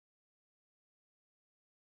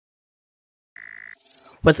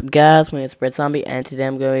What's up, guys? My name is Brett Zombie, and today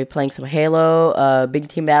I'm going to be playing some Halo, Big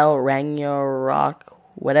Team Battle, Ragnarok,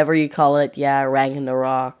 whatever you call it. Yeah,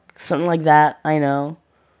 Ragnarok, something like that. I know,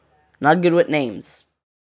 not good with names.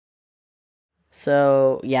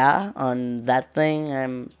 So yeah, on that thing,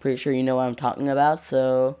 I'm pretty sure you know what I'm talking about.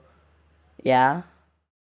 So yeah,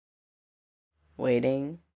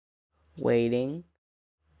 waiting, waiting,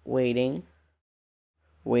 waiting,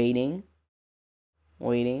 waiting,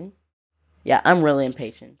 waiting. Yeah, I'm really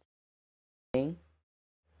impatient. Waiting,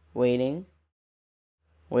 waiting,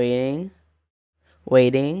 waiting,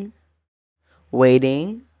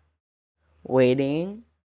 waiting, waiting,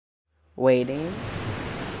 waiting.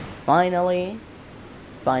 Finally.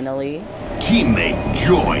 Teammate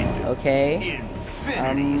joined. Okay. Let's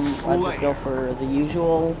just go for the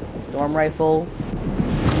usual storm rifle.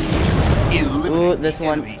 Ooh, this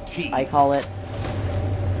one, I call it.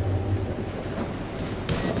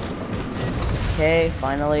 Okay,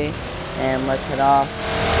 finally. And let's head off.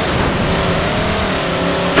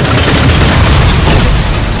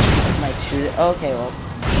 Might shoot it. Okay, well,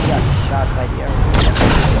 he got shot by the arrow.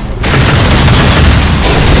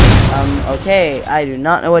 Okay, I do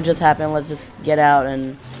not know what just happened. Let's just get out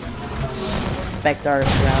and inspect our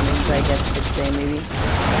surroundings, I guess you could say, maybe.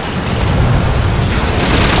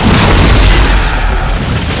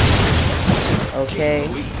 Okay,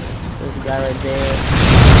 there's a guy right there.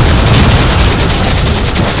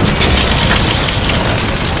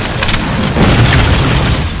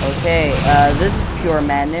 Okay, this is pure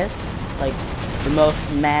madness, like the most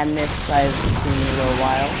madness I've seen in a little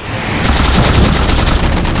while.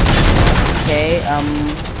 Okay,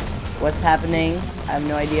 what's happening? I have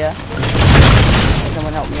no idea. Can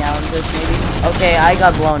someone help me out on this, maybe? Okay, I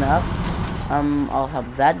got blown up. I'll help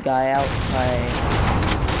that guy out by...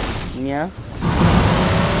 yeah.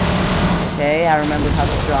 Okay, I remember how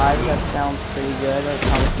to drive. That sounds pretty good, or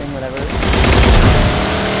promising, whatever.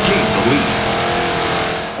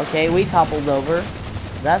 Okay, we toppled over.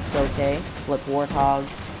 That's okay. Flip Warthog.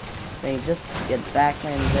 They just get back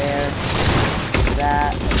in there.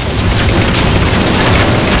 That.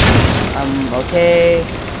 Okay.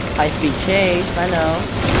 High-speed chase, I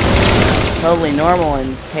know. Totally normal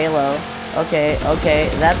in Halo. Okay,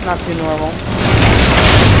 that's not too normal.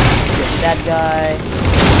 Get that guy.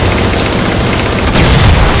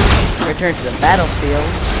 Return to the battlefield.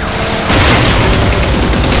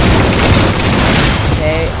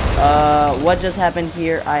 Okay, what just happened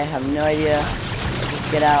here? I have no idea.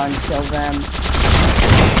 Just get out and kill them.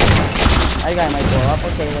 That guy might blow up.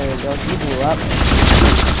 Okay, there we go. He blew up.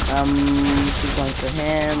 Keep going for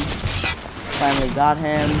him. Finally got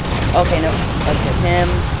him. Okay, no. Let's get him.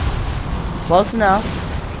 Close enough.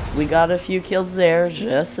 We got a few kills there.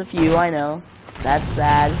 Just a few, I know. That's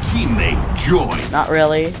sad. Teammate joined. Not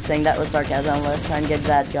really. Saying that with sarcasm. Let's try and get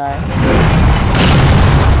that guy.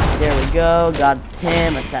 There we go. Got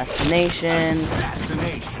him. Assassination.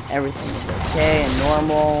 Everything is okay and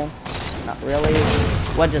normal. Not really.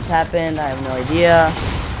 What just happened? I have no idea.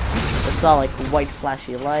 I saw like white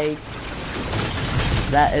flashy light.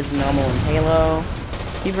 That is normal in Halo.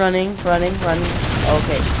 Keep running. Okay,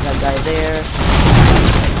 that guy there.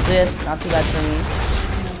 This, not too bad for me.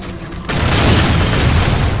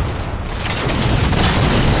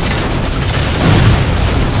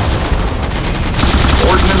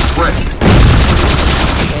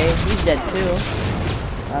 Okay, he's dead too.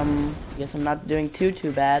 Guess I'm not doing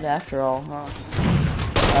too bad after all, huh?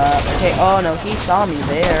 Okay, oh no, he saw me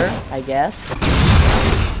there, I guess.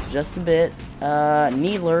 Just a bit.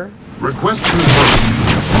 Needler. Request confirmed.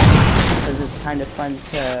 Because it's kind of fun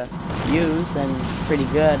to use and pretty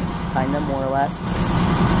good, kinda, more or less.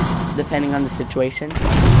 Depending on the situation.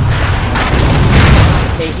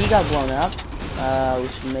 Okay, he got blown up. We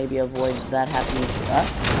should maybe avoid that happening to us.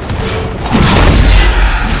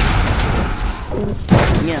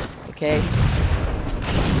 Yeah, okay.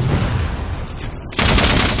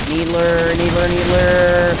 Needler.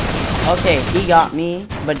 Okay, he got me,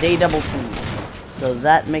 but they double teamed. So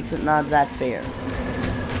that makes it not that fair.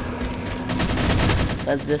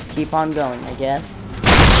 Let's just keep on going, I guess.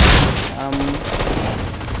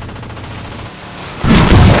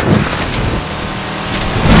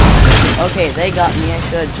 Okay, they got me. I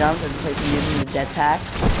should have jumped as opposed to using the jetpack.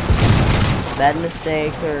 Bad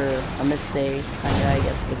mistake, or a mistake, kinda, I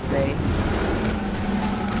guess you could say.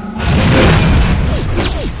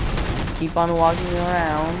 Keep on walking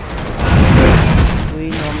around. We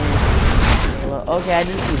normally... okay, I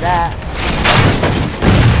didn't see that.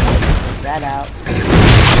 Get that out.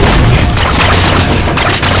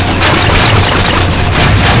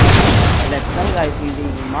 I bet some guys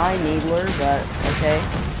using my Needler, but okay.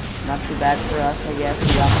 Not too bad for us, I guess. We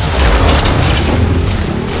got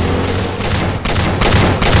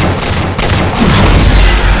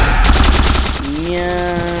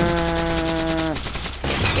yeah.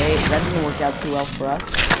 Okay, that didn't work out too well for us.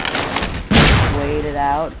 Wait it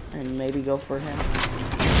out and maybe go for him.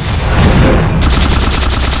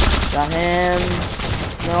 Got him.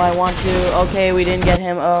 No, I want to. Okay, we didn't get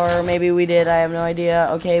him, or maybe we did. I have no idea.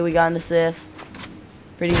 Okay, we got an assist.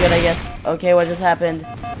 Pretty good, I guess. Okay, what just happened?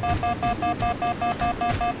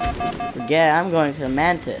 Forget, I'm going to the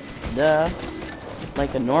Mantis. Duh.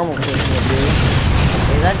 Like a normal person would do.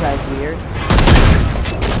 Okay, that guy's weird.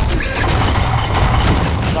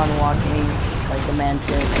 Fun walking like a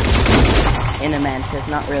Mantis. In a Mantis,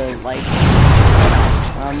 not really like.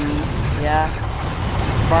 Yeah.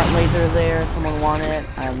 Spartan laser there, someone want it.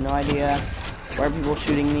 I have no idea. Why are people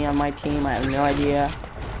shooting me on my team? I have no idea.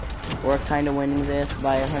 We're kind of winning this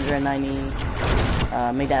by 190.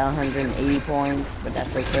 Made that 180 points, but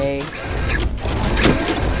that's okay.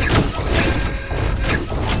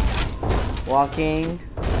 Walking.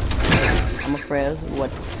 I'm afraid of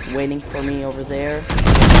what's waiting for me over there.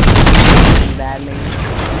 Bad,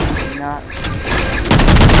 maybe not.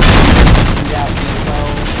 Out in the bow,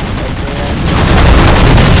 right there.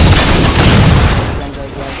 Then go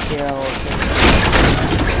get killed.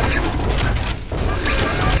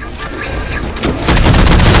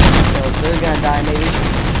 So they're gonna die, maybe.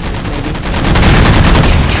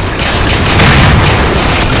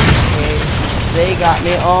 Okay, they got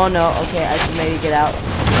me. Oh no. Okay, I should maybe get out.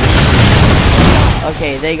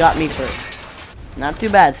 Okay, they got me first. Not too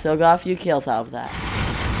bad. Still got a few kills out of that.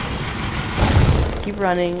 Keep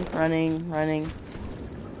running, running, running.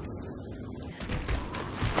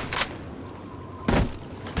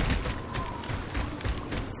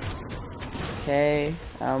 Okay,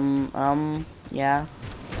 yeah.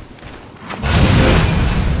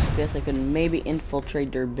 Guess I could maybe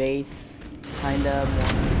infiltrate their base, kind of,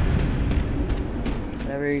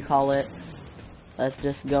 whatever you call it. Let's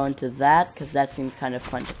just go into that, because that seems kind of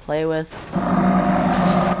fun to play with.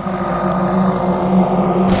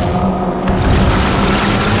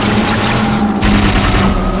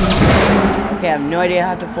 Okay, I have no idea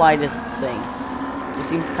how to fly this thing. It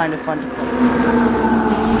seems kind of fun to play.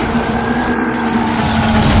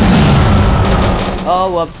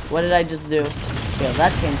 Oh, whoops. What did I just do? Okay,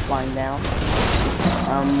 that came flying down.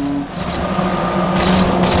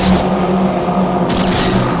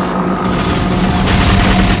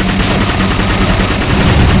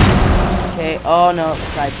 Okay, oh no,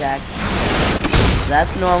 sidetrack.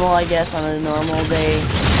 That's normal, I guess, on a normal day.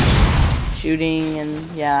 Shooting and,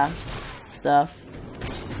 yeah. Stuff.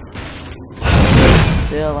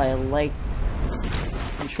 Still, I like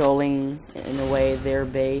controlling in a way their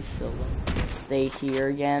base, so let's stay here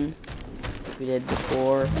again. Like we did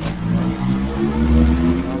before.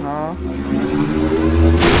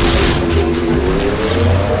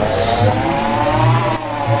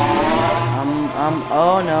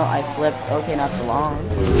 Oh no, I flipped. Okay, not too long.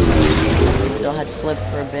 Still had flipped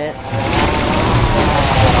for a bit.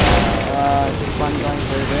 Keep on going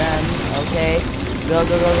for them. Okay. Go,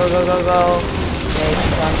 go, go, go, go, go, go. Okay,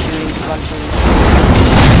 keep on shooting, keep on shooting.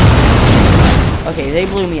 Okay, they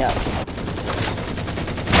blew me up.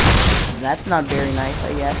 That's not very nice,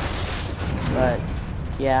 I guess. But,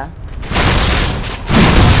 yeah.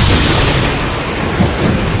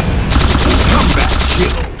 Comeback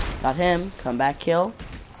kill. Got him. Comeback kill.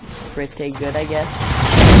 Pretty good, I guess.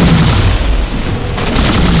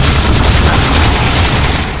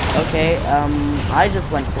 Okay, I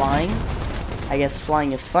just went flying. I guess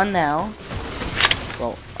flying is fun now.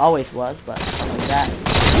 Well, always was, but like that.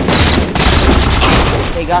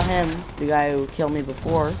 They got him, the guy who killed me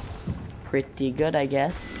before. Pretty good, I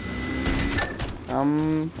guess.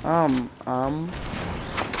 Fly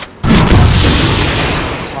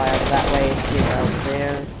out that way, get out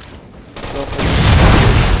there. Go for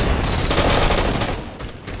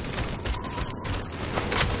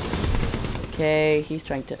okay, he's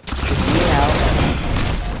trying to get me out.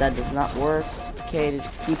 That does not work. Okay, just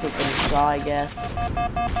keep it in the straw, I guess.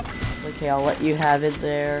 Okay, I'll let you have it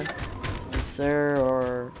there, sir,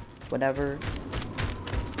 or whatever.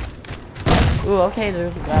 Ooh, okay,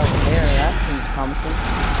 there's a guy over there. That seems promising.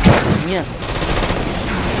 Yeah.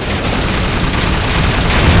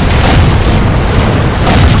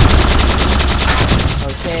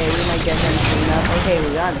 Okay, we might get him soon enough. Okay,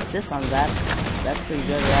 we got an assist on that. That's pretty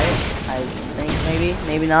good, right? I think, maybe.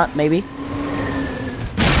 Maybe not, maybe.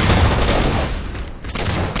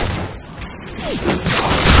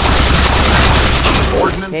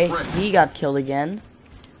 Okay, he got killed again.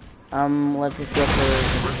 Let's just go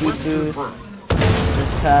for speed boost.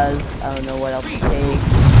 Just because I don't know what else to take.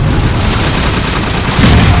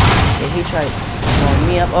 Okay, he tried blowing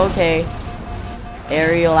me up. Okay.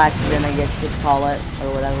 Aerial accident, I guess you could call it,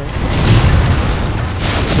 or whatever.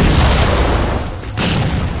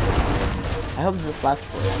 I hope this lasts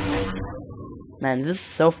forever. Man, this is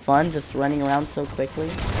so fun, just running around so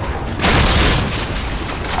quickly.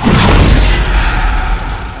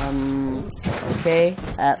 Okay,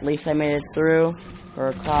 at least I made it through, or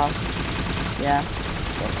across. Yeah,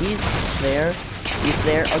 so he's there. He's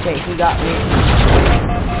there. Okay, he got me.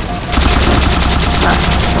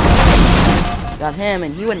 Got him,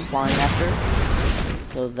 and he went flying after.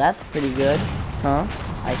 So that's pretty good, huh?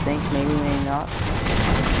 I think, maybe, maybe not.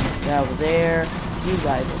 Guy over there. You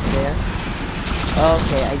guys over there.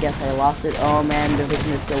 Okay, I guess I lost it. Oh man, the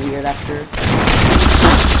vision is so weird after.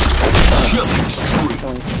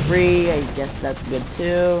 Going free, I guess that's good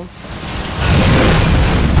too.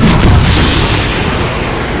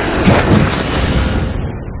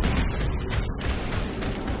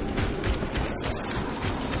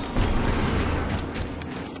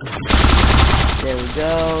 There we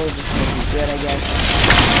go. This will be good, I guess.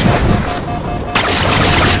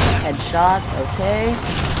 Headshot, okay.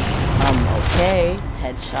 Okay.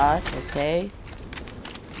 Headshot, okay.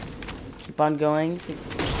 Keep on going.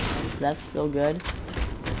 That's still good.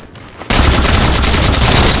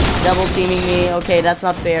 Double teaming me. Okay, that's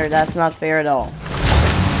not fair. That's not fair at all.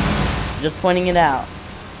 Just pointing it out.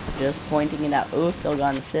 Just pointing it out. Ooh, still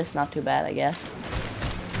got an assist. Not too bad, I guess.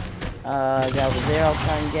 That was there. I'll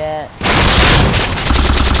try and get.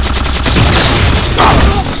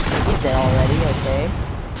 He's dead already. Okay.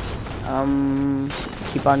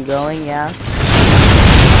 Keep on going. Yeah.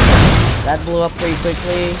 That blew up pretty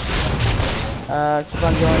quickly. Keep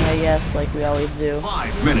on going, I guess, like we always do.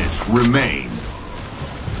 5 minutes remain.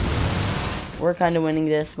 We're kind of winning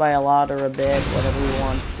this by a lot or a bit, whatever we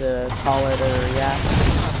want to call it, or yeah,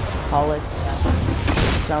 call it. Yeah.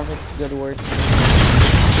 Sounds like a good word to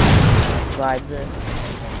describe this.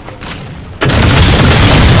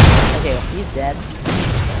 Okay, well, he's dead.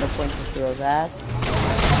 No point to throw that.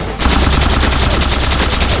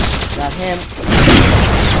 Got him.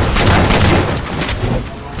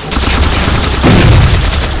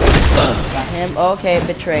 Got him. Okay,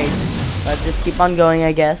 betrayed. Let's just keep on going,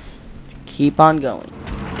 I guess. Keep on going.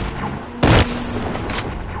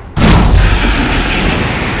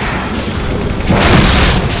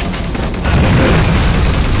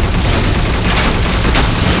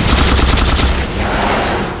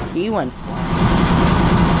 He went flying.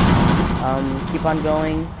 Keep on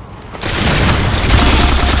going.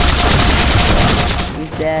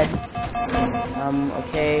 He's dead.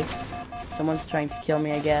 Okay. Someone's trying to kill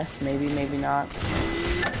me, I guess. Maybe, maybe not.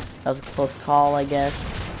 That was a close call, I guess.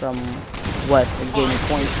 From what it gave me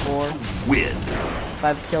points for. Win.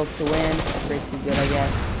 5 kills to win. Pretty good, I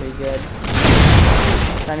guess. Pretty good.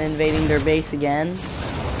 Kind of invading their base again.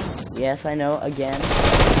 Yes, I know. Again.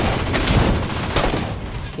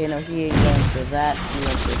 Okay, no, he ain't going for that. He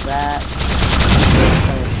went for that.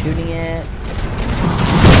 Kind of shooting it.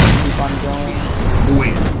 Keep on going.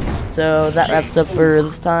 Win. So that wraps up for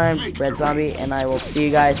this time. Red Zombie, and I will see you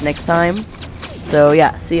guys next time. So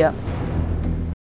yeah, see ya.